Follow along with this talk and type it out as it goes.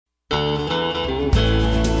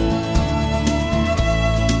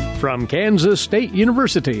From Kansas State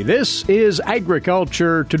University, this is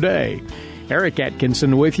Agriculture Today. Eric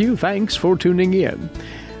Atkinson with you. Thanks for tuning in.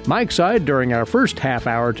 Mike side during our first half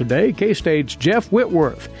hour today, K-State's Jeff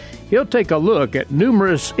Whitworth. He'll take a look at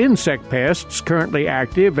numerous insect pests currently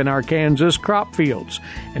active in our Kansas crop fields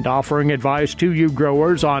and offering advice to you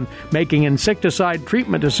growers on making insecticide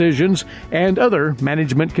treatment decisions and other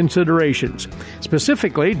management considerations.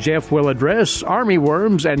 Specifically, Jeff will address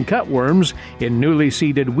armyworms and cutworms in newly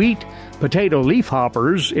seeded wheat, potato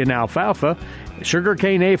leafhoppers in alfalfa,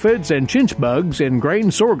 sugarcane aphids and chinch bugs in grain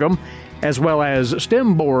sorghum, as well as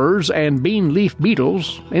stem borers and bean leaf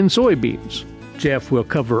beetles in soybeans. Jeff will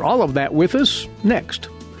cover all of that with us next.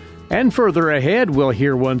 And further ahead, we'll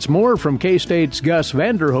hear once more from K-State's Gus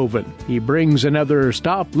Vanderhoeven. He brings another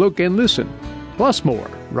Stop, Look, and Listen. Plus more,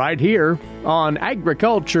 right here on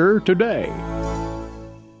Agriculture Today.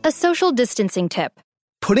 A social distancing tip.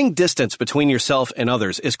 Putting distance between yourself and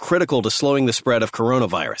others is critical to slowing the spread of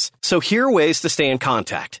coronavirus. So here are ways to stay in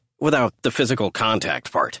contact without the physical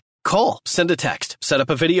contact part. Call, send a text, set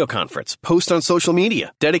up a video conference, post on social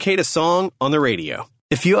media, dedicate a song on the radio.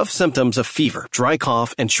 If you have symptoms of fever, dry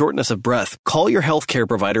cough, and shortness of breath, call your healthcare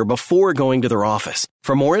provider before going to their office.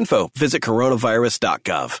 For more info, visit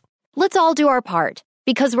coronavirus.gov. Let's all do our part,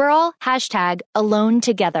 because we're all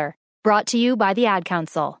 #AloneTogether. Brought to you by the Ad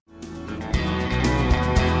Council.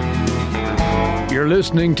 You're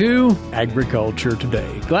listening to Agriculture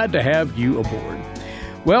Today. Glad to have you aboard.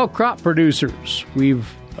 Well, crop producers, we've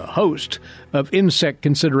a host of insect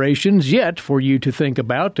considerations yet for you to think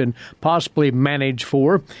about and possibly manage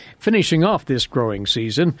for. Finishing off this growing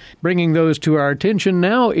season, bringing those to our attention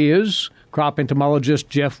now is crop entomologist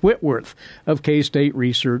Jeff Whitworth of K-State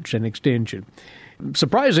Research and Extension.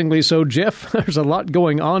 Surprisingly so, Jeff, there's a lot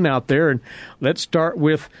going on out there, and let's start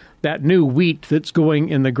with that new wheat that's going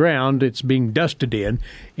in the ground. It's being dusted in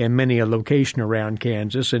many a location around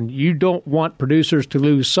Kansas, and you don't want producers to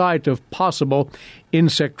lose sight of possible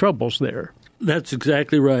insect troubles there. That's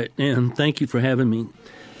exactly right, and thank you for having me.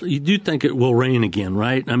 You do think it will rain again,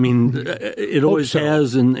 right? I mean, it always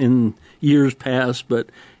has in years past, but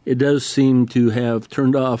it does seem to have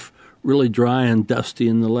turned off really dry and dusty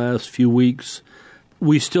in the last few weeks.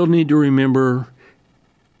 We still need to remember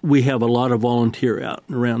we have a lot of volunteer out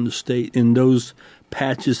around the state in those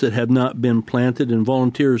patches that have not been planted, and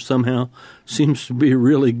volunteers somehow seems to be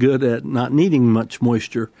really good at not needing much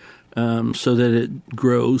moisture so that it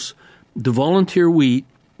grows. The volunteer wheat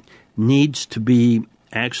needs to be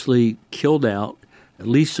actually killed out at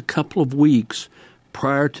least a couple of weeks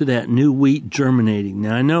prior to that new wheat germinating.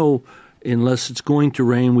 Now, I know unless it's going to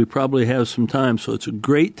rain, we probably have some time, so it's a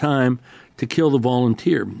great time to kill the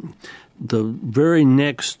volunteer. The very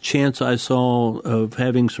next chance I saw of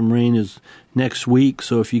having some rain is next week,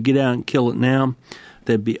 so if you get out and kill it now,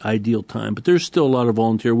 that'd be ideal time. But there's still a lot of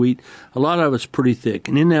volunteer wheat. A lot of it's pretty thick,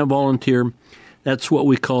 and in that volunteer, that's what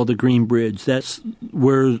we call the green bridge. That's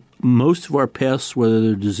where most of our pests, whether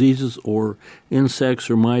they're diseases or insects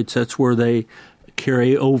or mites, that's where they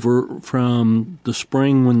carry over from the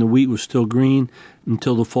spring when the wheat was still green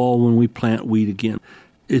until the fall when we plant wheat again.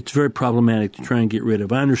 It's very problematic to try and get rid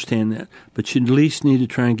of. I understand that, but you at least need to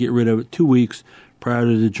try and get rid of it 2 weeks prior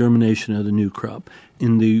to the germination of the new crop.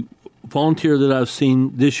 In the volunteer that I've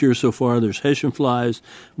seen this year so far, there's Hessian flies,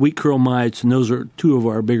 wheat curl mites, and those are two of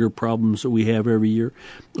our bigger problems that we have every year.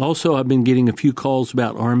 Also, I've been getting a few calls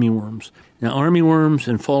about armyworms. Now, armyworms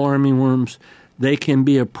and fall armyworms, they can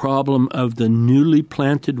be a problem of the newly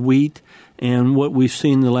planted wheat, and what we've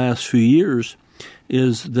seen the last few years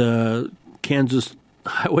is the Kansas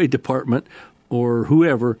Highway Department or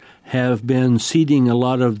whoever have been seeding a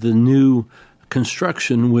lot of the new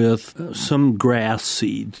construction with some grass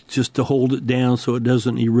seed just to hold it down so it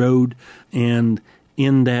doesn't erode. And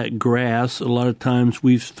in that grass, a lot of times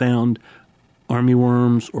we've found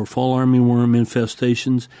armyworms or fall armyworm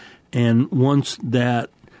infestations. And once that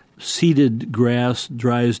seeded grass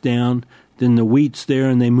dries down, then the wheat's there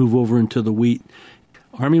and they move over into the wheat.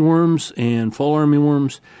 Armyworms and fall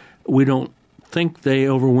armyworms, we don't think they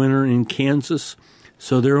overwinter in Kansas,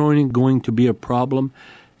 so they're only going to be a problem,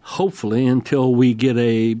 hopefully, until we get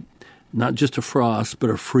not just a frost, but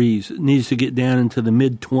a freeze. It needs to get down into the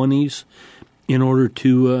mid-20s in order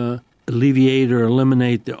to alleviate or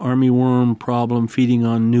eliminate the armyworm problem feeding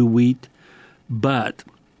on new wheat. But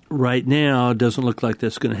right now, it doesn't look like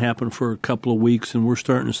that's going to happen for a couple of weeks, and we're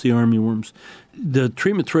starting to see armyworms. The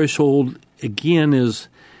treatment threshold, again, it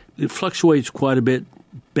fluctuates quite a bit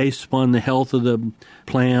based upon the health of the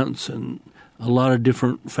plants and a lot of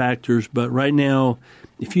different factors. But right now,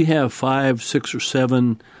 if you have 5, 6, or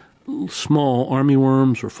 7 small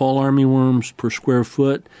armyworms or fall armyworms per square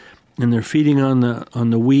foot, and they're feeding on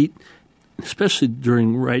the wheat, especially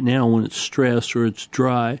during right now when it's stressed or it's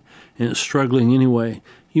dry and it's struggling anyway,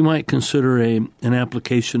 you might consider an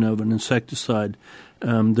application of an insecticide.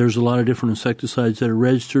 There's a lot of different insecticides that are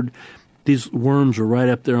registered. These worms are right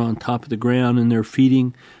up there on top of the ground, and they're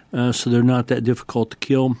feeding, so they're not that difficult to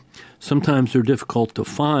kill. Sometimes they're difficult to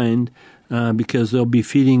find because they'll be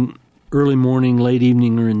feeding early morning, late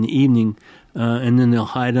evening, or in the evening, and then they'll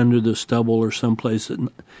hide under the stubble or someplace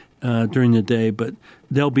during the day. But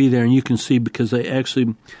they'll be there, and you can see because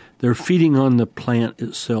they're feeding on the plant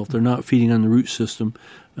itself. They're not feeding on the root system.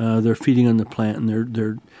 They're feeding on the plant, and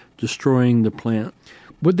they're destroying the plant.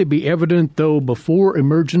 Would they be evident, though, before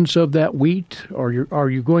emergence of that wheat, or are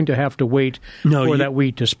you going to have to wait for that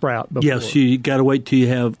wheat to sprout before? Yes, you got to wait till you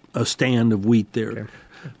have a stand of wheat there. Okay.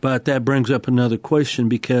 But that brings up another question,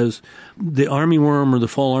 because the armyworm or the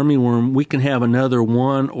fall armyworm, we can have another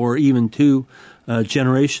 1 or even 2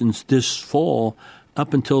 generations this fall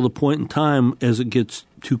up until the point in time as it gets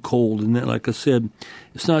too cold. And that, like I said,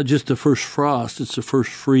 it's not just the first frost, it's the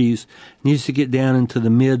first freeze. It needs to get down into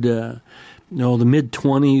the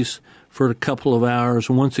mid-20s for a couple of hours.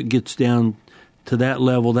 And once it gets down to that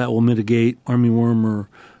level, that will mitigate armyworm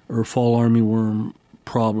or fall armyworm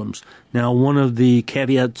problems. Now, one of the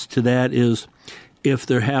caveats to that is if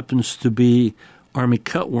there happens to be army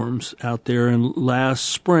cutworms out there. And last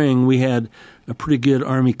spring, we had a pretty good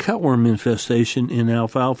army cutworm infestation in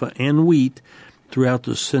alfalfa and wheat throughout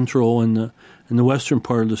the central and the western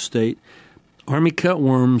part of the state. Army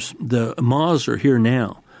cutworms, the moths are here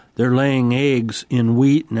now. They're laying eggs in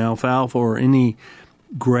wheat and alfalfa or any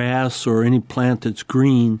grass or any plant that's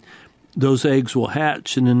green. Those eggs will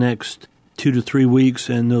hatch in the next 2 to 3 weeks,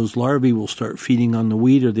 and those larvae will start feeding on the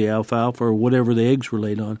wheat or the alfalfa or whatever the eggs were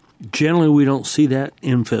laid on. Generally, we don't see that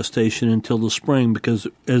infestation until the spring because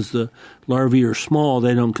as the larvae are small,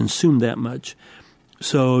 they don't consume that much.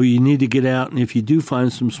 So you need to get out, and if you do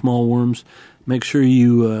find some small worms, make sure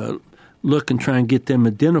you look and try and get them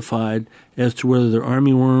identified as to whether they're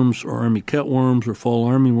armyworms or army cutworms or fall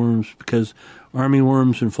armyworms, because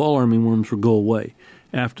armyworms and fall armyworms will go away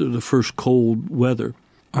after the first cold weather.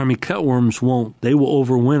 Army cutworms won't. They will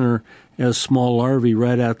overwinter as small larvae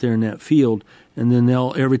right out there in that field, and then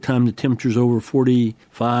every time the temperature's over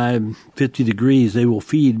 45, 50 degrees, they will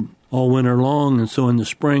feed all winter long. And so in the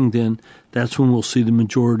spring, then, that's when we'll see the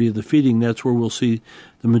majority of the feeding. That's where we'll see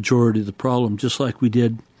the majority of the problem, just like we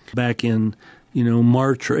did back in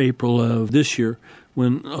March or April of this year,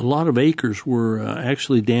 when a lot of acres were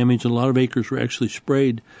actually damaged. A lot of acres were actually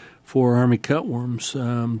sprayed for army cutworms.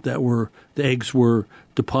 The eggs were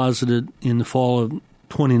deposited in the fall of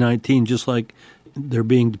 2019, just like they're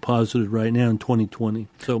being deposited right now in 2020.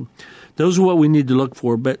 So those are what we need to look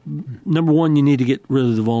for. But number one, you need to get rid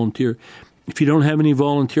of the volunteer. If you don't have any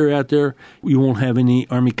volunteer out there, you won't have any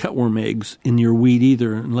army cutworm eggs in your wheat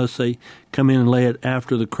either, unless they come in and lay it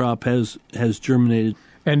after the crop has germinated.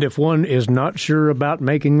 And if one is not sure about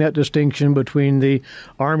making that distinction between the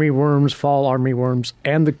armyworms, fall armyworms,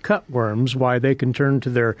 and the cutworms, why, they can turn to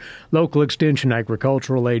their local extension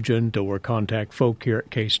agricultural agent or contact folk here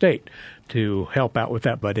at K-State to help out with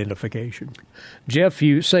that identification. Jeff,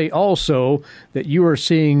 you say also that you are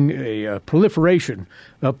seeing a proliferation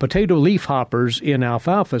of potato leafhoppers in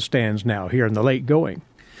alfalfa stands now here in the late going.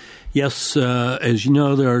 Yes, as you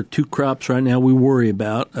know, there are 2 crops right now we worry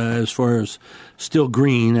about as far as still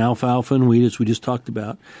green, alfalfa and wheat, as we just talked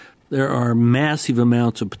about. There are massive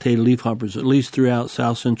amounts of potato leafhoppers, at least throughout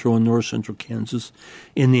south central and north central Kansas,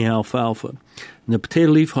 in the alfalfa. And the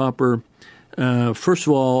potato leafhopper, first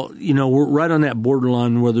of all, we're right on that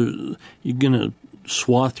borderline whether you're going to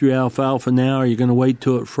swath through alfalfa now, or you're going to wait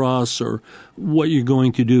till it frosts, or what you're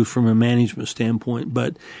going to do from a management standpoint.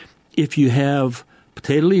 But if you have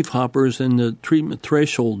potato leafhoppers and the treatment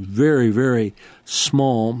threshold very, very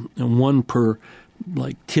small, and 1 per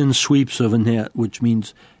 10 sweeps of a net, which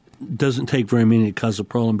means it doesn't take very many to cause a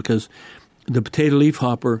problem, because the potato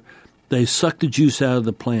leafhopper, they suck the juice out of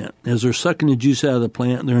the plant. As they're sucking the juice out of the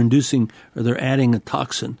plant, they're adding a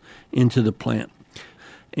toxin into the plant.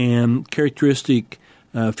 And characteristic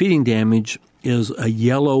feeding damage is a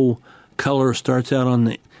yellow color, starts out on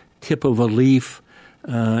the tip of a leaf,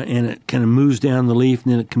 and it kind of moves down the leaf,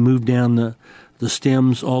 and then it can move down the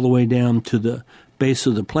stems all the way down to the base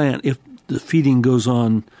of the plant if the feeding goes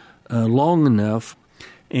on long enough.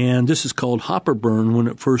 And this is called hopper burn when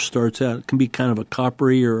it first starts out. It can be kind of a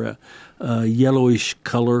coppery or a yellowish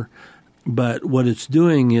color, but what it's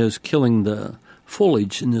doing is killing the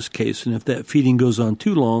foliage in this case. And if that feeding goes on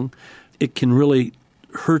too long, it can really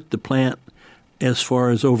hurt the plant as far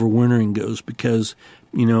as overwintering goes because,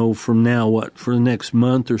 from now, for the next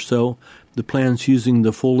month or so, the plant's using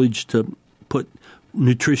the foliage to put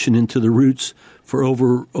nutrition into the roots for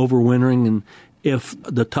overwintering. And if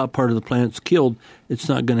the top part of the plant's killed, it's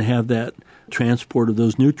not going to have that transport of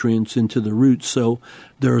those nutrients into the roots. So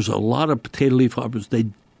there's a lot of potato leaf hoppers. They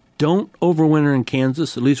don't overwinter in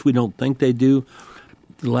Kansas. At least we don't think they do.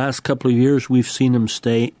 The last couple of years, we've seen them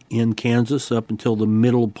stay in Kansas up until the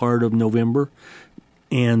middle part of November.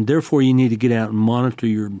 And therefore, you need to get out and monitor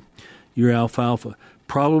your alfalfa.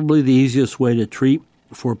 Probably the easiest way to treat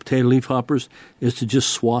for potato leaf hoppers is to just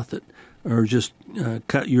swath it or just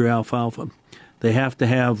cut your alfalfa. They have to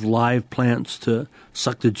have live plants to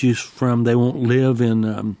suck the juice from. They won't live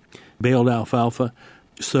in baled alfalfa.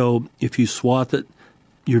 So if you swath it,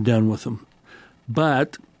 you're done with them.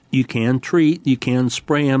 But you can treat, you can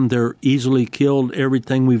spray them. They're easily killed.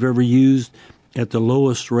 Everything we've ever used at the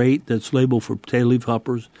lowest rate that's labeled for potato leaf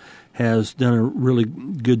hoppers has done a really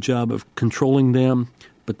good job of controlling them.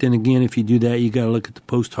 But then again, if you do that, you got to look at the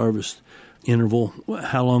post-harvest interval,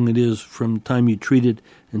 how long it is from the time you treat it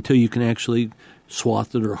until you can actually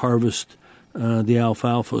swath it or harvest the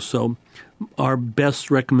alfalfa. So our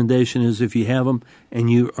best recommendation is if you have them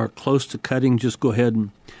and you are close to cutting, just go ahead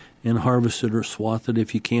and harvest it or swath it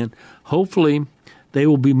if you can. Hopefully they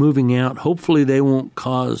will be moving out. Hopefully they won't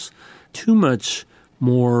cause too much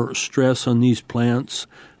more stress on these plants.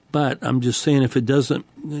 But I'm just saying if it doesn't,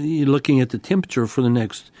 you're looking at the temperature for the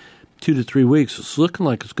next 2 to 3 weeks, it's looking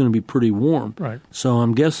like it's going to be pretty warm. Right. So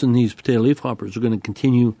I'm guessing these potato leaf hoppers are going to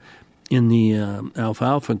continue in the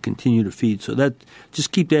alfalfa and continue to feed. So that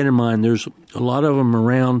just keep that in mind. There's a lot of them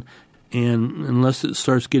around, and unless it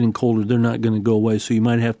starts getting colder, they're not going to go away. So you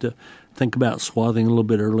might have to think about swathing a little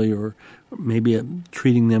bit early or maybe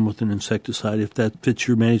treating them with an insecticide if that fits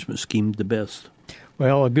your management scheme the best.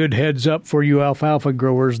 Well, a good heads up for you alfalfa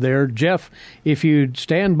growers there. Jeff, if you'd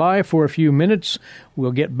stand by for a few minutes,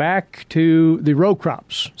 we'll get back to the row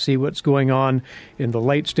crops, see what's going on in the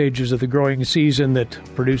late stages of the growing season that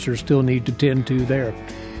producers still need to tend to there.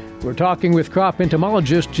 We're talking with crop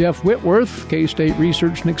entomologist Jeff Whitworth, K-State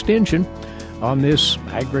Research and Extension, on this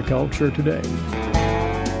Agriculture Today.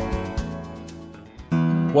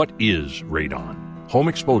 What is radon? Home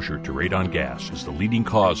exposure to radon gas is the leading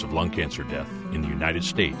cause of lung cancer death in the United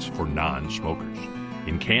States for non-smokers.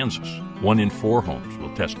 In Kansas, 1 in 4 homes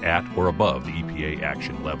will test at or above the EPA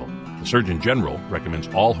action level. The Surgeon General recommends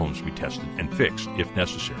all homes be tested and fixed if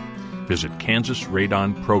necessary. Visit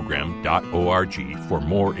kansasradonprogram.org for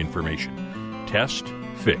more information. Test,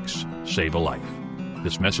 fix, save a life.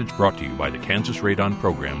 This message brought to you by the Kansas Radon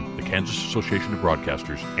Program, the Kansas Association of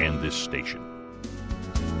Broadcasters, and this station.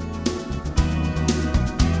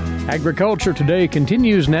 Agriculture Today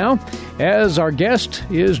continues now, as our guest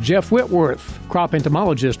is Jeff Whitworth, crop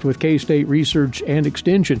entomologist with K-State Research and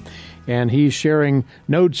Extension, and he's sharing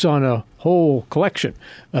notes on a whole collection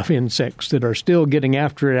of insects that are still getting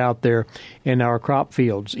after it out there in our crop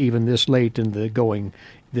fields, even this late in the going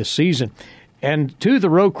this season. And to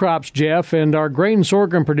the row crops, Jeff, and our grain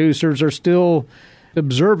sorghum producers are still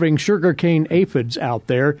observing sugarcane aphids out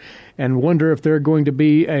there and wonder if they're going to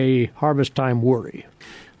be a harvest time worry.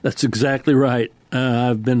 That's exactly right.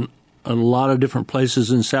 I've been a lot of different places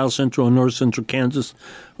in south central and north central Kansas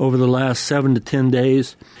over the last 7 to 10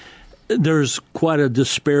 days. There's quite a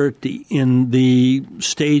disparity in the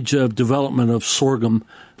stage of development of sorghum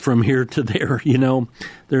from here to there.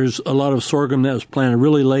 There's a lot of sorghum that was planted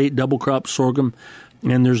really late, double crop sorghum,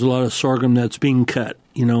 and there's a lot of sorghum that's being cut,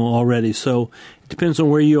 already. So it depends on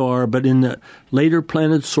where you are. But in the later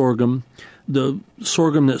planted sorghum, the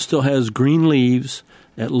sorghum that still has green leaves,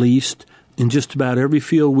 at least, in just about every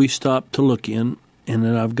field we stop to look in, and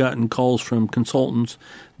that I've gotten calls from consultants,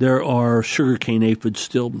 there are sugarcane aphids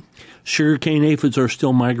still. Sugarcane aphids are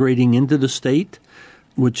still migrating into the state,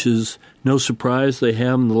 which is no surprise. They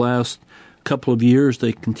have in the last couple of years.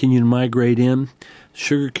 They continue to migrate in.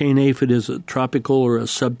 Sugarcane aphid is a tropical or a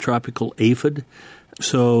subtropical aphid,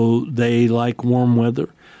 so they like warm weather.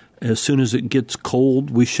 As soon as it gets cold,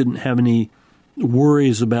 we shouldn't have any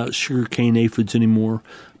worries about sugarcane aphids anymore,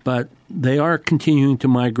 but they are continuing to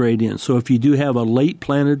migrate in. So if you do have a late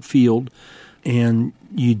planted field and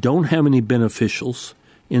you don't have any beneficials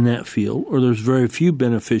in that field, or there's very few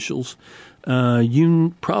beneficials,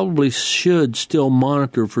 you probably should still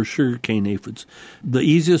monitor for sugarcane aphids. The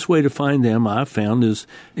easiest way to find them, I've found, is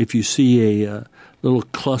if you see a little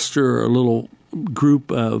cluster or a little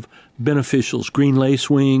group of beneficials, green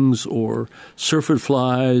lacewings or syrphid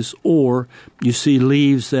flies, or you see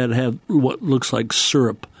leaves that have what looks like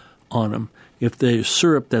syrup on them. If there's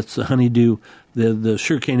syrup, that's the honeydew The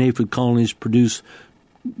sugarcane aphid colonies produce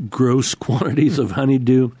gross quantities of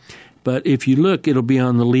honeydew. But if you look, it'll be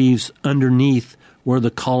on the leaves underneath where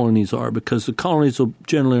the colonies are, because the colonies will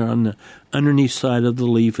generally are on the underneath side of the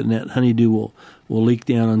leaf, and that honeydew will leak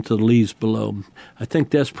down onto the leaves below. I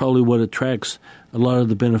think that's probably what attracts a lot of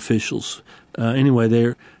the beneficials. Anyway,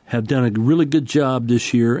 they have done a really good job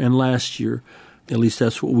this year and last year, at least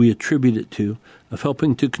that's what we attribute it to, of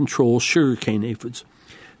helping to control sugarcane aphids.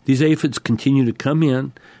 These aphids continue to come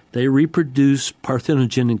in. They reproduce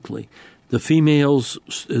parthenogenically. The females,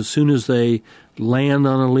 as soon as they land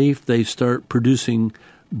on a leaf, they start producing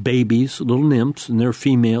babies, little nymphs, and they're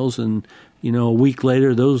females. And, a week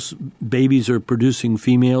later, those babies are producing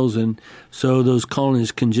females, and so those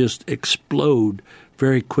colonies can just explode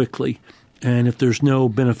very quickly. And if there's no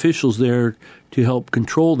beneficials there to help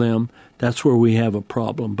control them, that's where we have a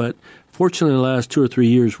problem. But fortunately, the last 2 or 3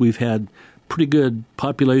 years, we've had pretty good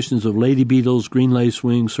populations of lady beetles, green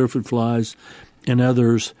lacewing, syrphid flies, and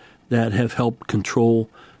others that have helped control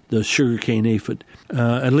the sugarcane aphid.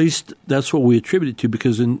 At least that's what we attribute it to,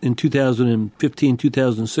 because in 2015,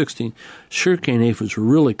 2016, sugarcane aphids were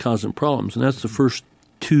really causing problems, and that's the first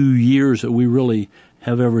 2 years that we really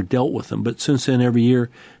have ever dealt with them. But since then, every year,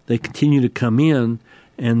 they continue to come in,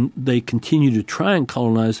 and they continue to try and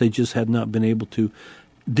colonize. They just have not been able to.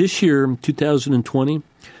 This year, 2020,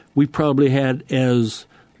 we probably had as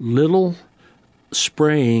little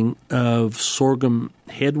spraying of sorghum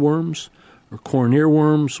headworms or corn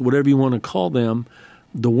earworms, whatever you want to call them,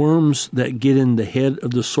 the worms that get in the head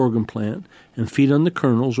of the sorghum plant and feed on the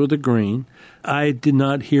kernels or the grain. I did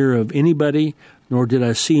not hear of anybody, nor did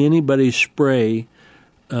I see anybody spray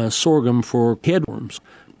sorghum for headworms.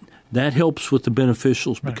 That helps with the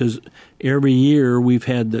beneficials, because every year we've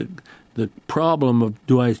had the problem of,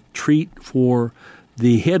 do I treat for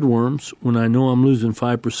the headworms when I know I'm losing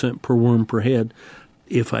 5% per worm per head?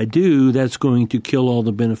 If I do, that's going to kill all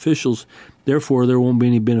the beneficials. Therefore, there won't be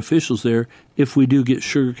any beneficials there if we do get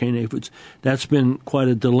sugarcane aphids. That's been quite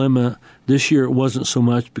a dilemma. This year it wasn't so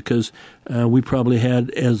much, because we probably had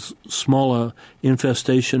as small a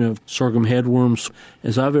infestation of sorghum headworms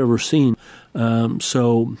as I've ever seen.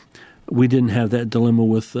 So we didn't have that dilemma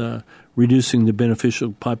with reducing the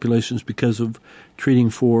beneficial populations because of treating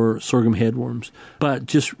for sorghum headworms. But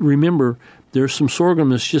just remember, there's some sorghum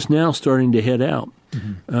that's just now starting to head out.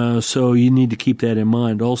 Mm-hmm. So you need to keep that in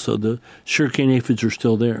mind. Also, the sugarcane aphids are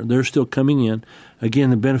still there. They're still coming in.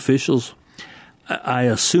 Again, the beneficials, I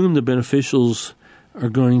assume the beneficials are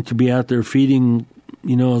going to be out there feeding,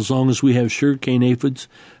 as long as we have sugarcane aphids.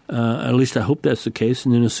 At least I hope that's the case.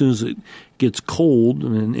 And then as soon as it gets cold,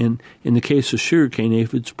 and in the case of sugarcane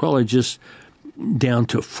aphids, probably just down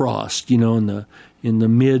to frost, in the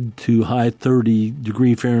mid to high 30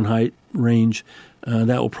 degree Fahrenheit range,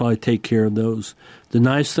 that will probably take care of those. The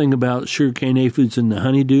nice thing about sugarcane aphids and the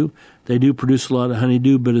honeydew, they do produce a lot of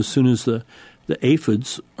honeydew, but as soon as the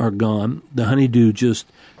aphids are gone, the honeydew just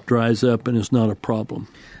dries up and is not a problem.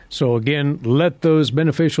 So again, let those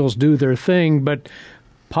beneficials do their thing, but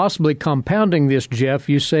possibly compounding this, Jeff,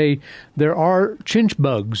 you say there are chinch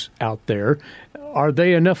bugs out there. Are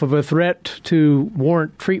they enough of a threat to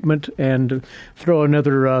warrant treatment and throw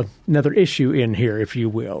another issue in here, if you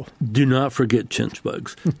will? Do not forget chinch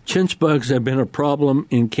bugs. Chinch bugs have been a problem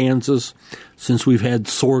in Kansas since we've had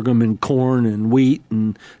sorghum and corn and wheat,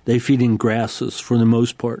 and they feed in grasses for the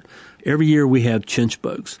most part. Every year we have chinch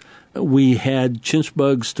bugs. We had chinch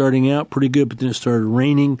bugs starting out pretty good, but then it started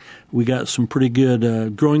raining. We got some pretty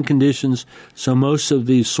good growing conditions, so most of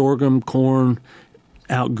the sorghum, corn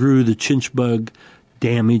outgrew the chinch bug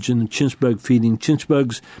damage and the chinch bug feeding. Chinch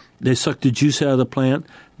bugs, they suck the juice out of the plant.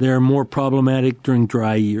 They're more problematic during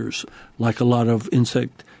dry years, like a lot of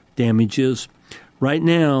insect damage is. Right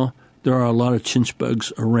now, there are a lot of chinch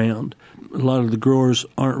bugs around. A lot of the growers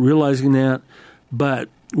aren't realizing that, but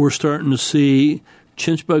we're starting to see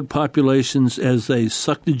chinch bug populations as they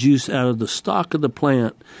suck the juice out of the stalk of the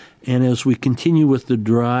plant. And as we continue with the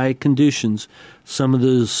dry conditions, some of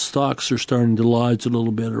the stalks are starting to lodge a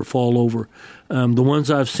little bit or fall over. The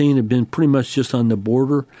ones I've seen have been pretty much just on the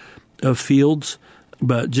border of fields,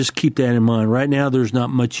 but just keep that in mind. Right now, there's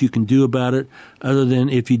not much you can do about it, other than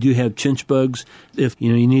if you do have chinch bugs, if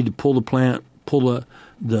you need to pull the plant, pull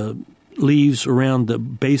the leaves around the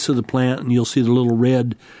base of the plant, and you'll see the little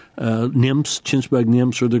red nymphs, chinch bug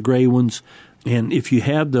nymphs, or the gray ones. And if you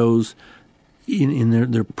have those,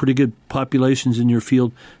 they're pretty good populations in your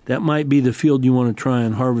field, that might be the field you want to try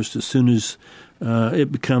and harvest as soon as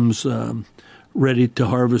it becomes ready to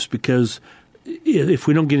harvest, because if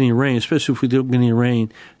we don't get any rain, especially if we don't get any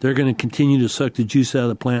rain, they're going to continue to suck the juice out of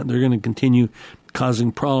the plant. They're going to continue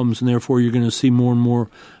causing problems, and therefore you're going to see more and more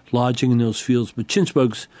lodging in those fields. But chinch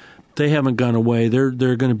bugs, they haven't gone away. They're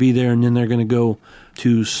going to be there, and then they're going to go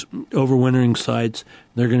to overwintering sites.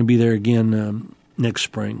 They're going to be there again next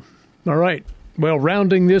spring. All right. Well,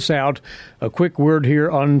 rounding this out, a quick word here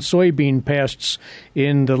on soybean pests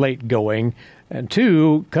in the late going. And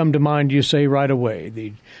two come to mind, you say, right away.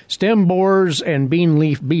 The stem borers and bean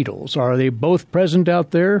leaf beetles. Are they both present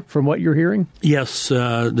out there from what you're hearing? Yes.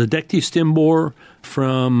 The deck stem borer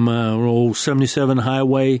from 77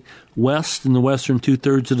 Highway west in the western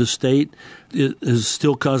two-thirds of the state is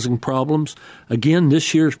still causing problems. Again,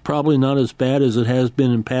 this year is probably not as bad as it has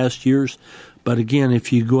been in past years. But again,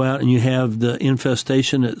 if you go out and you have the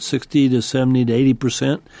infestation at 60 to 70 to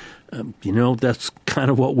 80%, that's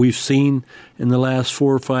kind of what we've seen in the last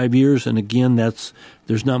 4 or 5 years. And again,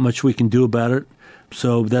 there's not much we can do about it.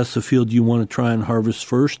 So that's the field you want to try and harvest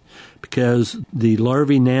first, because the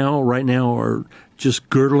larvae right now are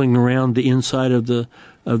just girdling around the inside of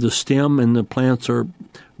the stem, and the plants are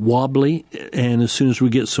wobbly. And as soon as we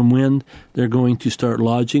get some wind, they're going to start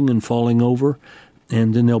lodging and falling over,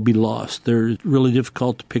 and then they'll be lost. They're really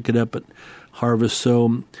difficult to pick it up at harvest.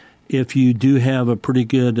 So if you do have a pretty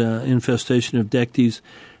good infestation of dectes,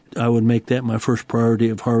 I would make that my first priority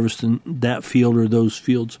of harvesting that field or those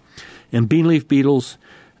fields. And bean leaf beetles,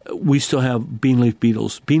 we still have bean leaf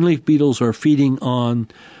beetles. Bean leaf beetles are feeding on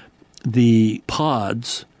the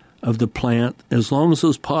pods of the plant. As long as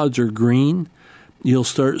those pods are green, you'll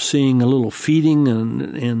start seeing a little feeding,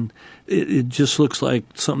 and it just looks like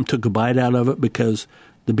something took a bite out of it, because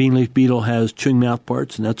the bean leaf beetle has chewing mouth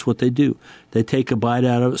parts, and that's what they do. They take a bite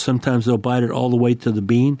out of it. Sometimes they'll bite it all the way to the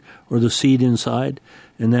bean or the seed inside,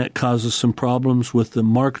 and that causes some problems with the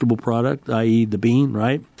marketable product, i.e. the bean,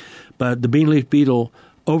 right? But the bean leaf beetle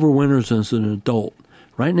overwinters as an adult.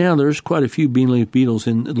 Right now, there's quite a few bean leaf beetles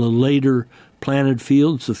in the later planted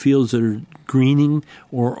fields, the fields that are greening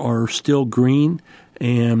or are still green,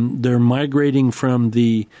 and they're migrating from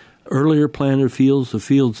the earlier planted fields, the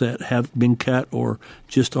fields that have been cut or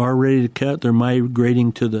just are ready to cut. They're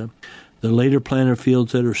migrating to the later planted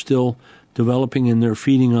fields that are still developing, and they're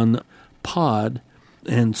feeding on the pod,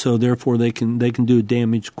 and so therefore they can do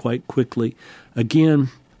damage quite quickly. Again,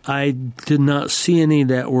 I did not see any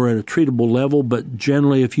that were at a treatable level, but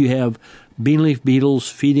generally if you have bean leaf beetles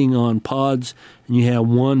feeding on pods and you have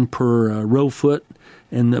one per row foot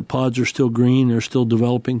and the pods are still green, they're still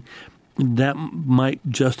developing, that might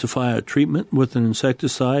justify a treatment with an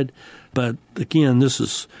insecticide. But again, this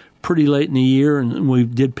is pretty late in the year, and we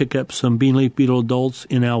did pick up some bean leaf beetle adults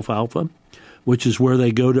in alfalfa, which is where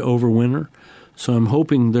they go to overwinter. So I'm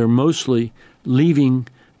hoping they're mostly leaving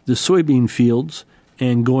the soybean fields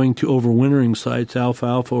and going to overwintering sites,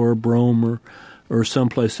 alfalfa or brome or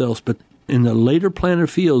someplace else. But in the later planted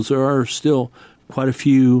fields, there are still quite a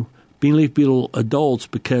few bean leaf beetle adults,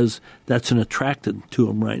 because that's an attractant to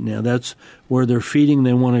them right now. That's where they're feeding.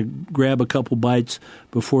 They want to grab a couple bites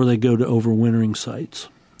before they go to overwintering sites.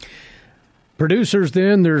 Producers,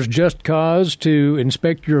 then, there's just cause to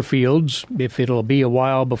inspect your fields. If it'll be a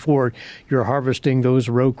while before you're harvesting those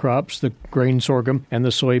row crops, the grain sorghum and the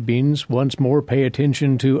soybeans, once more pay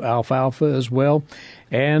attention to alfalfa as well,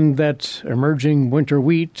 and that emerging winter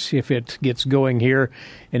wheat, if it gets going here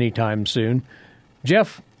anytime soon.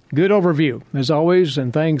 Jeff, good overview, as always,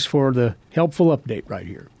 and thanks for the helpful update right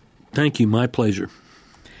here. Thank you. My pleasure.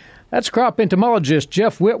 That's crop entomologist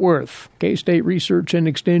Jeff Whitworth, K-State Research and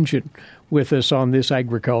Extension, with us on This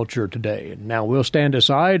Agriculture Today. And now we'll stand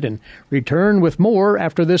aside and return with more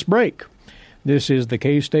after this break. This is the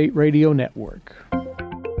K-State Radio Network.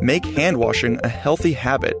 Make hand washing a healthy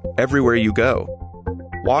habit everywhere you go.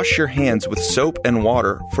 Wash your hands with soap and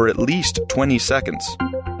water for at least 20 seconds.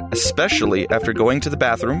 Especially after going to the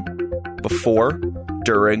bathroom, before,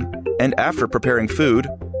 during, and after preparing food,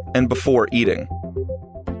 and before eating.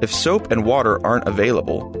 If soap and water aren't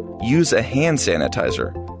available, use a hand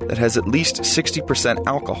sanitizer that has at least 60%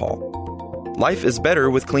 alcohol. Life is better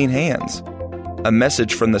with clean hands. A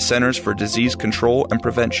message from the Centers for Disease Control and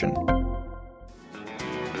Prevention.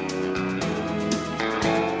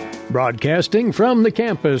 Broadcasting from the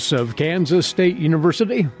campus of Kansas State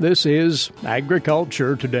University, this is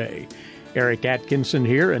Agriculture Today. Eric Atkinson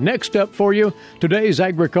here, and next up for you, today's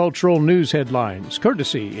agricultural news headlines,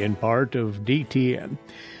 courtesy in part of DTN.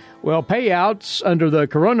 Well, payouts under the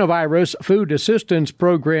Coronavirus Food Assistance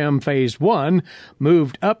Program Phase 1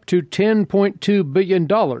 moved up to $10.2 billion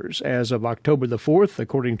as of October the 4th,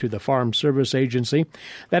 according to the Farm Service Agency.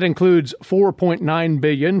 That includes $4.9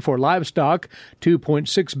 billion for livestock,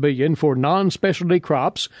 $2.6 billion for non-specialty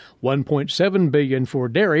crops, $1.7 billion for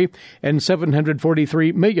dairy, and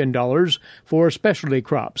 $743 million for specialty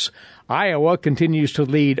crops. Iowa continues to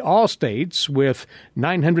lead all states with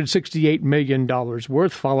 $968 million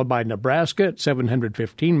worth, followed by Nebraska at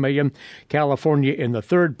 $715 million, California in the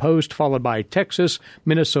third post, followed by Texas,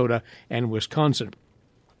 Minnesota, and Wisconsin.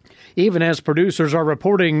 Even as producers are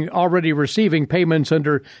reporting already receiving payments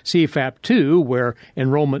under CFAP 2, where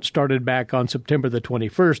enrollment started back on September the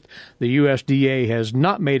 21st, the USDA has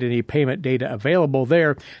not made any payment data available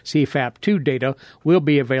there. CFAP 2 data will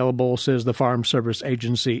be available, says the Farm Service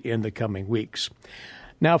Agency, in the coming weeks.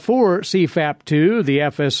 Now, for CFAP 2, the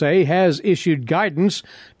FSA has issued guidance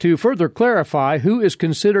to further clarify who is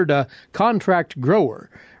considered a contract grower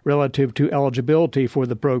relative to eligibility for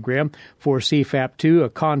the program. For CFAP 2, a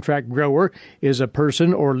contract grower is a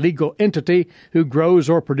person or legal entity who grows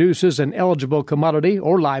or produces an eligible commodity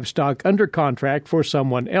or livestock under contract for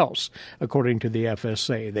someone else, according to the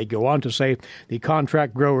FSA. They go on to say the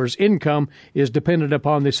contract grower's income is dependent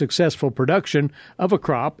upon the successful production of a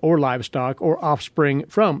crop or livestock or offspring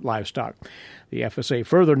from livestock. The FSA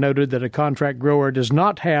further noted that a contract grower does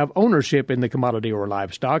not have ownership in the commodity or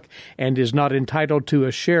livestock and is not entitled to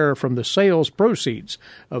a share from the sales proceeds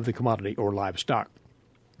of the commodity or livestock.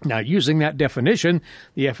 Now, using that definition,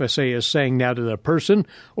 the FSA is saying now to the person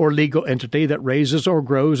or legal entity that raises or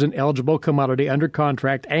grows an eligible commodity under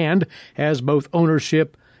contract and has both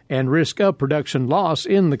ownership and risk of production loss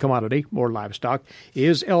in the commodity or livestock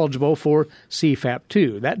is eligible for CFAP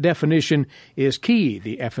 2. That definition is key,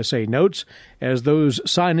 the FSA notes, as those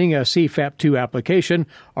signing a CFAP 2 application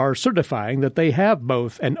are certifying that they have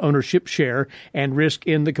both an ownership share and risk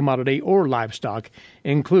in the commodity or livestock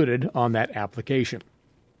included on that application.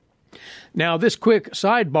 Now, this quick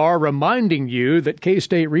sidebar reminding you that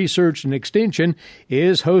K-State Research and Extension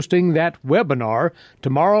is hosting that webinar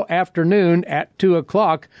tomorrow afternoon at 2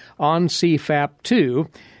 o'clock on CFAP 2.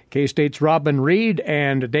 K-State's Robin Reed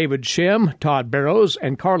and David Shem, Todd Barrows,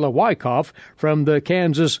 and Carla Wyckoff from the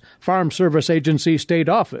Kansas Farm Service Agency State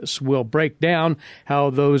Office will break down how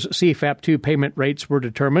those CFAP 2 payment rates were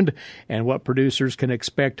determined and what producers can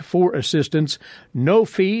expect for assistance. No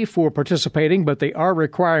fee for participating, but they are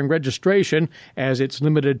requiring registration as it's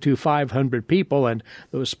limited to 500 people, and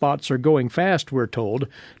those spots are going fast, we're told.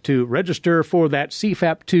 To register for that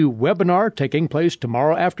CFAP 2 webinar taking place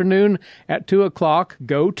tomorrow afternoon at 2 o'clock,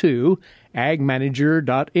 go to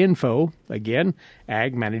agmanager.info. Again,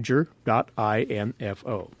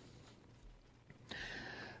 agmanager.info.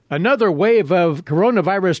 Another wave of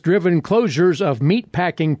coronavirus-driven closures of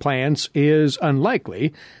meatpacking plants is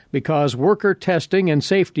unlikely because worker testing and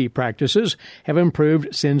safety practices have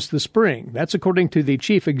improved since the spring. That's according to the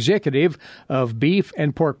chief executive of beef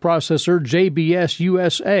and pork processor JBS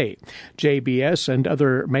USA. JBS and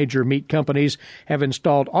other major meat companies have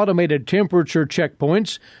installed automated temperature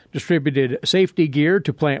checkpoints, distributed safety gear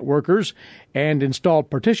to plant workers, and installed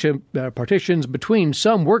partitions between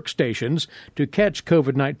some workstations to catch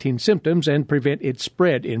COVID-19 symptoms and prevent its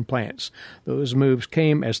spread in plants. Those moves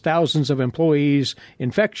came as thousands of employees'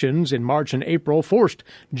 infections in March and April forced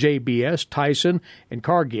JBS, Tyson, and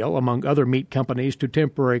Cargill, among other meat companies, to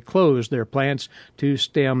temporarily close their plants to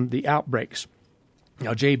stem the outbreaks.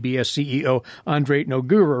 Now, JBS CEO Andre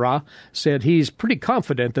Nogueira said he's pretty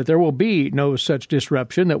confident that there will be no such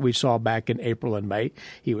disruption that we saw back in April and May.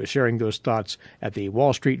 He was sharing those thoughts at the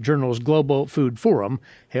Wall Street Journal's Global Food Forum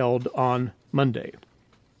held on Monday.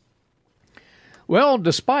 Well,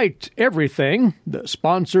 despite everything, the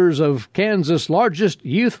sponsors of Kansas' largest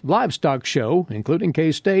youth livestock show, including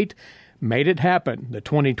K-State, made it happen. The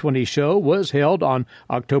 2020 show was held on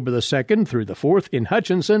October the 2nd through the 4th in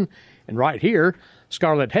Hutchinson, and right here,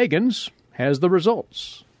 Scarlett Hagens has the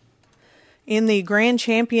results. In the Grand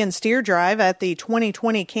Champion Steer Drive at the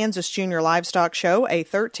 2020 Kansas Junior Livestock Show, a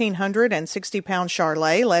 1,360-pound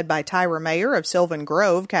Charolais led by Tyra Mayer of Sylvan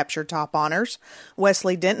Grove captured top honors.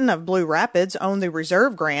 Wesley Denton of Blue Rapids owned the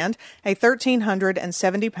Reserve Grand, a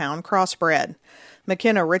 1,370-pound crossbred.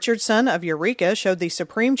 McKenna Richardson of Eureka showed the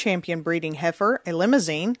Supreme Champion breeding heifer, a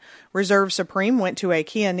Limousine. Reserve Supreme went to a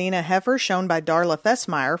Chianina heifer shown by Darla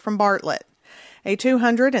Fessmeyer from Bartlett. A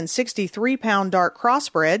 263-pound dark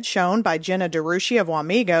crossbred shown by Jenna DeRucci of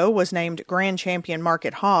Wamego was named Grand Champion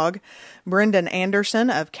Market Hog. Brendan Anderson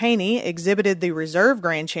of Caney exhibited the Reserve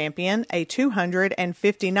Grand Champion, a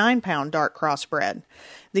 259-pound dark crossbred.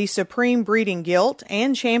 The Supreme Breeding Gilt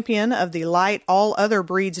and Champion of the Light All Other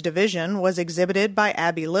Breeds division was exhibited by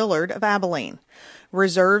Abby Lillard of Abilene.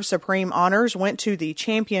 Reserve Supreme honors went to the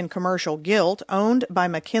Champion Commercial Gilt, owned by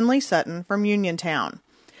McKinley Sutton from Uniontown.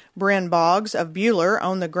 Bryn Boggs of Buhler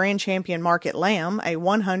owned the Grand Champion Market Lamb, a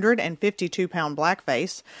 152-pound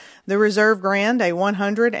blackface. The Reserve Grand, a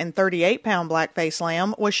 138-pound blackface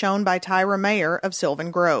lamb, was shown by Tyra Mayer of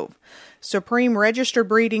Sylvan Grove. Supreme Registered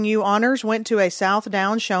Breeding ewe honors went to a South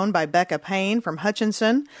Down shown by Becca Payne from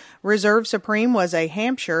Hutchinson. Reserve Supreme was a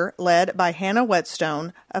Hampshire led by Hannah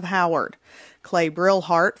Whetstone of Howard. Clay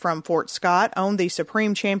Brillhart from Fort Scott owned the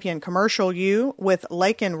Supreme Champion Commercial ewe, with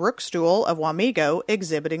Lakin Rookstool of Wamego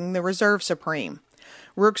exhibiting the Reserve Supreme.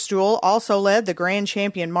 Rookstool also led the Grand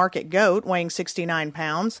Champion Market Goat, weighing 69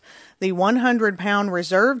 pounds. The 100-pound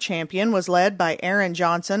Reserve Champion was led by Aaron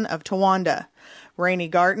Johnson of Towanda. Rainey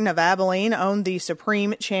Garten of Abilene owned the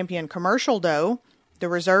Supreme Champion Commercial Doe. The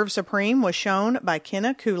Reserve Supreme was shown by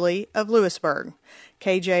Kenna Cooley of Lewisburg.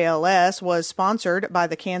 KJLS was sponsored by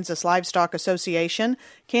the Kansas Livestock Association,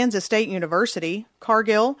 Kansas State University,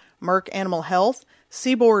 Cargill, Merck Animal Health,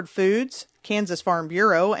 Seaboard Foods, Kansas Farm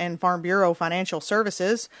Bureau and Farm Bureau Financial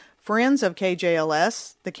Services, Friends of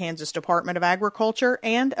KJLS, the Kansas Department of Agriculture,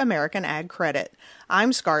 and American Ag Credit.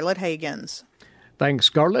 I'm Scarlett Hagans. Thanks,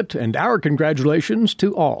 Scarlett, and our congratulations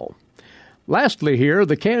to all. Lastly here,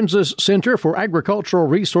 the Kansas Center for Agricultural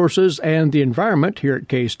Resources and the Environment here at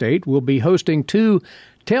K-State will be hosting 2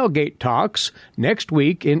 tailgate talks next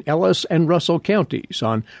week in Ellis and Russell counties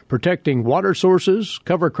on protecting water sources,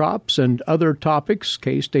 cover crops, and other topics.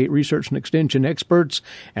 K-State Research and Extension experts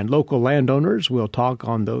and local landowners will talk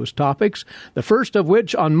on those topics. The first of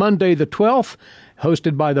which on Monday the 12th,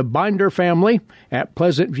 hosted by the Binder family at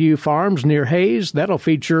Pleasant View Farms near Hayes. That'll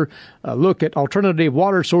feature a look at alternative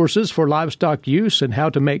water sources for livestock use and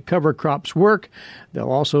how to make cover crops work.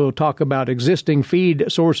 They'll also talk about existing feed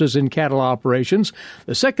sources in cattle operations.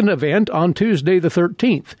 The second event on Tuesday the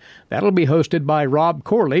 13th. That'll be hosted by Rob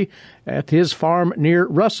Corley at his farm near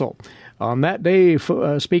Russell. On that day,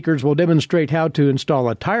 speakers will demonstrate how to install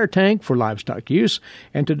a tire tank for livestock use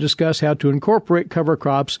and to discuss how to incorporate cover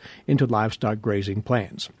crops into livestock grazing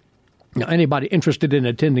plans. Now, anybody interested in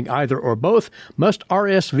attending either or both must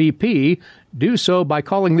RSVP. Do so by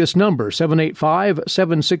calling this number,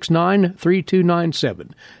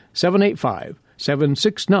 785-769-3297,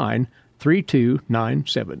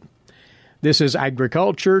 785-769-3297. This is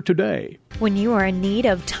Agriculture Today. When you are in need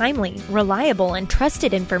of timely, reliable, and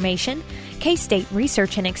trusted information, K-State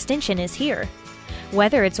Research and Extension is here.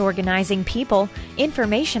 Whether it's organizing people,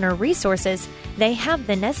 information, or resources, they have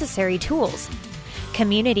the necessary tools.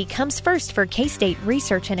 Community comes first for K-State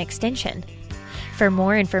Research and Extension. For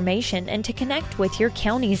more information and to connect with your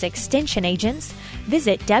county's extension agents,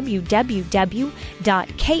 visit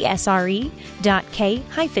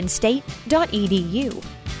www.ksre.k-state.edu.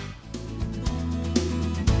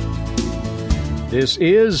 This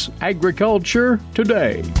is Agriculture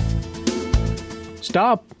Today.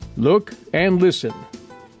 Stop, look, and listen.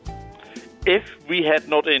 If we had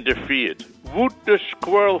not interfered, would the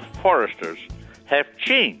squirrel foresters have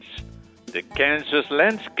changed the Kansas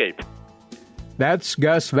landscape? That's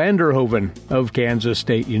Gus Vanderhoeven of Kansas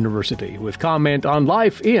State University with comment on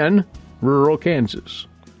life in rural Kansas.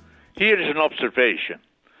 Here is an observation.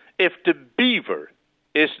 If the beaver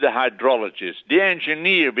is the hydrologist, the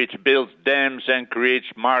engineer which builds dams and creates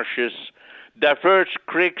marshes, diverts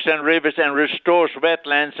creeks and rivers and restores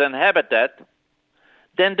wetlands and habitat,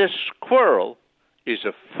 then the squirrel is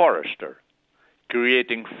a forester,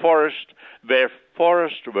 creating forests where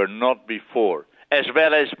forests were not before, as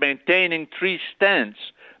well as maintaining tree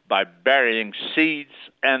stands by burying seeds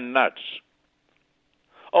and nuts.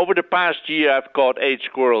 Over the past year, I've caught 8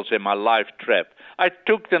 squirrels in my live trap. I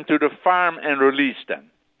took them to the farm and released them.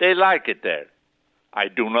 They like it there. I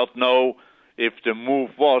do not know if the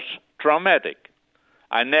move was traumatic.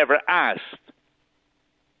 I never asked.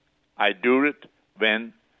 I do it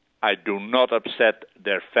when I do not upset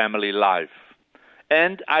their family life.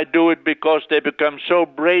 And I do it because they become so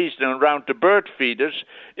brazen around the bird feeders,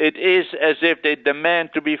 it is as if they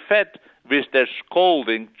demand to be fed with their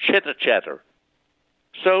scolding chitter-chatter.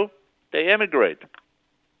 So they emigrate.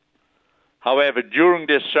 However, during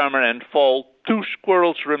this summer and fall, 2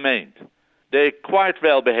 squirrels remained. They are quite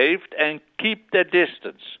well behaved and keep their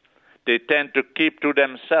distance. They tend to keep to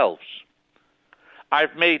themselves.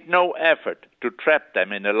 I've made no effort to trap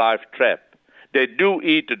them in a live trap. They do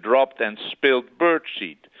eat the dropped and spilled bird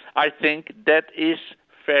seed. I think that is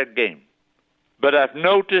fair game. But I've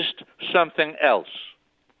noticed something else.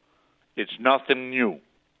 It's nothing new.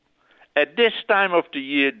 At this time of the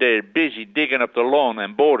year, they're busy digging up the lawn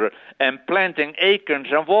and border and planting acorns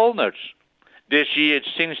and walnuts. This year it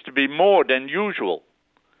seems to be more than usual.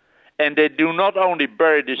 And they do not only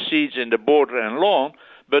bury the seeds in the border and lawn,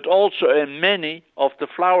 but also in many of the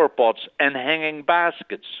flower pots and hanging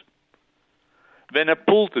baskets. When I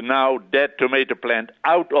pulled the now dead tomato plant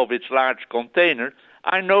out of its large container,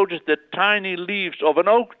 I noticed the tiny leaves of an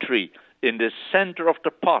oak tree in the center of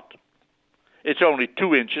the pot. It's only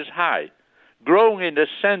 2 inches high. Growing in the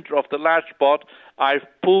center of the large pot, I've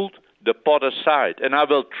pulled the pot aside, and I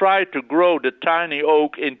will try to grow the tiny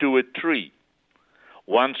oak into a tree.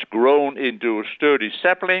 Once grown into a sturdy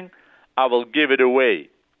sapling, I will give it away.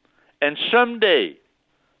 And someday,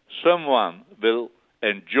 someone will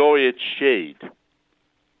enjoy its shade.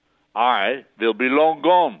 I will be long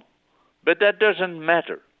gone, but that doesn't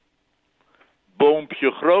matter.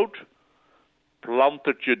 Boompje groot,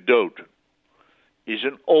 plantertje dood is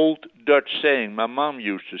an old Dutch saying my mom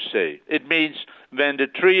used to say. It means when the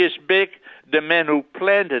tree is big, the man who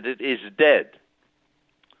planted it is dead.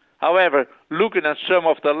 However, looking at some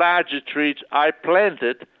of the larger trees I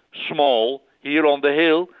planted, small, here on the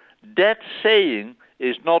hill, that saying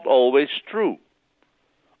is not always true.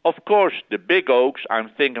 Of course, the big oaks I'm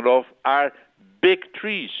thinking of are big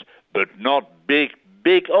trees, but not big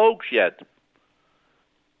oaks yet.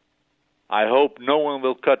 I hope no one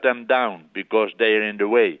will cut them down because they are in the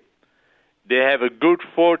way. They have a good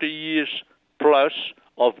 40 years plus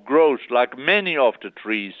of growth like many of the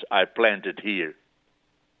trees I planted here.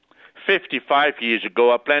 55 years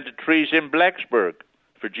ago I planted trees in Blacksburg,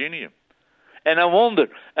 Virginia. And I wonder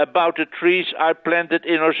about the trees I planted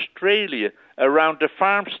in Australia around the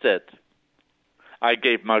farmstead. I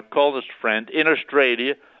gave my college friend in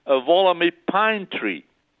Australia a Wollemi pine tree.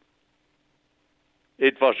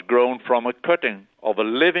 It was grown from a cutting of a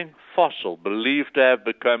living fossil believed to have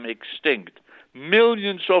become extinct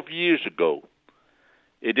millions of years ago.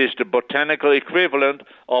 It is the botanical equivalent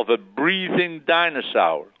of a breathing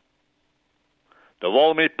dinosaur. The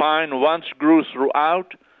Wollemi pine once grew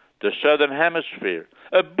throughout the southern hemisphere.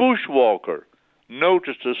 A bushwalker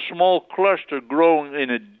noticed a small cluster growing in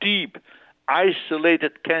a deep,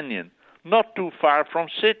 isolated canyon not too far from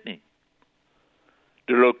Sydney.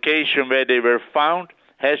 The location where they were found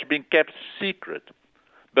has been kept secret,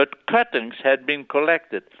 but cuttings had been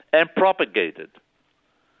collected and propagated,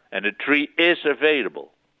 and the tree is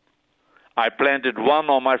available. I planted one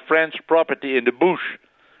on my friend's property in the bush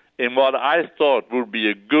in what I thought would be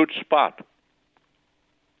a good spot.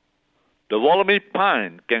 The Wollemi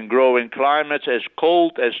pine can grow in climates as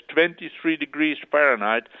cold as 23 degrees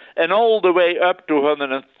Fahrenheit and all the way up to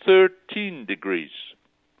 113 degrees.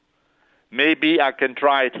 Maybe I can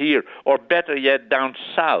try it here, or better yet down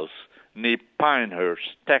south near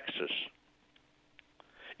Pinehurst, Texas.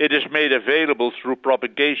 It is made available through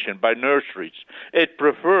propagation by nurseries. It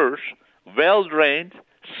prefers well-drained,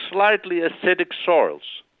 slightly acidic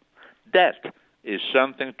soils. That is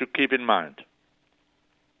something to keep in mind.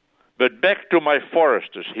 But back to my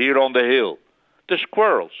foresters here on the hill. The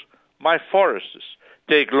squirrels, my foresters,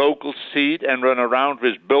 take local seed and run around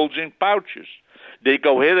with bulging pouches. They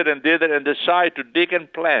go hither and thither and decide to dig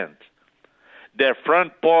and plant. Their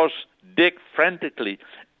front paws dig frantically,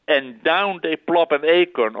 and down they plop an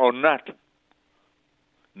acorn or nut.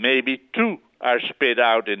 Maybe 2 are spit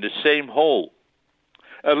out in the same hole.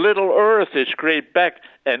 A little earth is scraped back,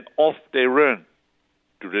 and off they run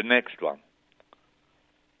to the next one.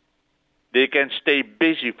 They can stay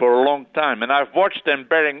busy for a long time, and I've watched them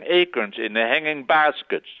burying acorns in the hanging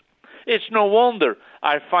baskets. It's no wonder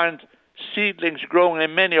I find seedlings growing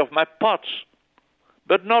in many of my pots,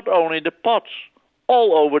 but not only the pots,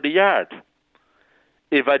 all over the yard.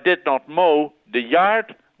 If I did not mow, the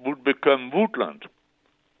yard would become woodland.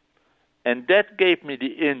 And that gave me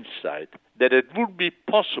the insight that it would be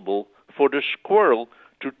possible for the squirrel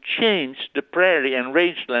to change the prairie and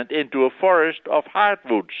rangeland into a forest of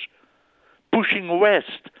hardwoods, pushing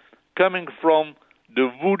west, coming from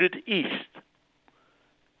the wooded east.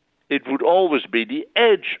 It would always be the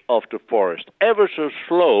edge of the forest, ever so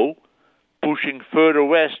slow, pushing further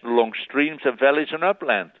west along streams and valleys and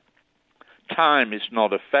upland. Time is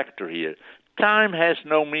not a factor here. Time has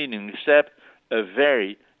no meaning except a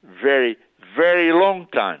very, very, very long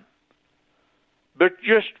time. But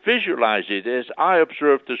just visualize it as I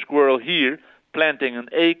observed the squirrel here planting an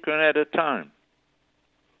acorn at a time.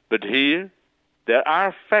 But here, there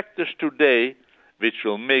are factors today which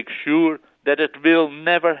will make sure that it will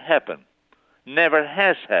never happen. never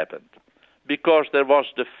has happened because there was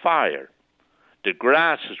the fire. The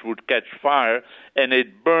grasses would catch fire and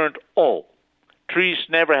it burned all. Trees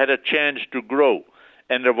never had a chance to grow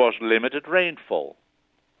and there was limited rainfall.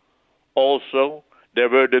 Also, there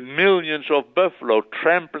were the millions of buffalo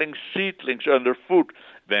trampling seedlings underfoot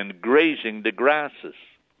when grazing the grasses.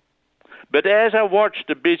 But as I watched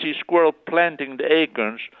the busy squirrel planting the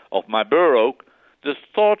acorns of my bur oak, the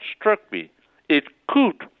thought struck me, it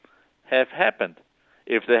could have happened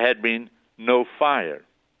if there had been no fire.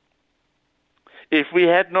 If we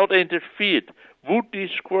had not interfered, would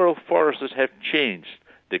these squirrel forests have changed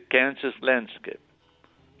the Kansas landscape?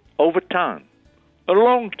 Over time, a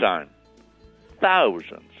long time,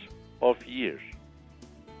 thousands of years.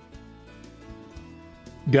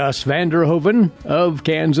 Gus Vander Hoeven of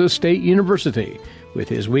Kansas State University with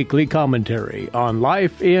his weekly commentary on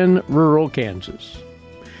life in rural Kansas.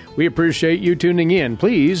 We appreciate you tuning in.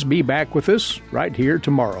 Please be back with us right here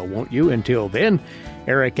tomorrow, won't you? Until then,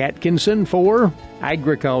 Eric Atkinson for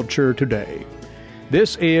Agriculture Today.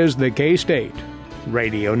 This is the K-State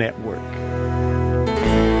Radio Network.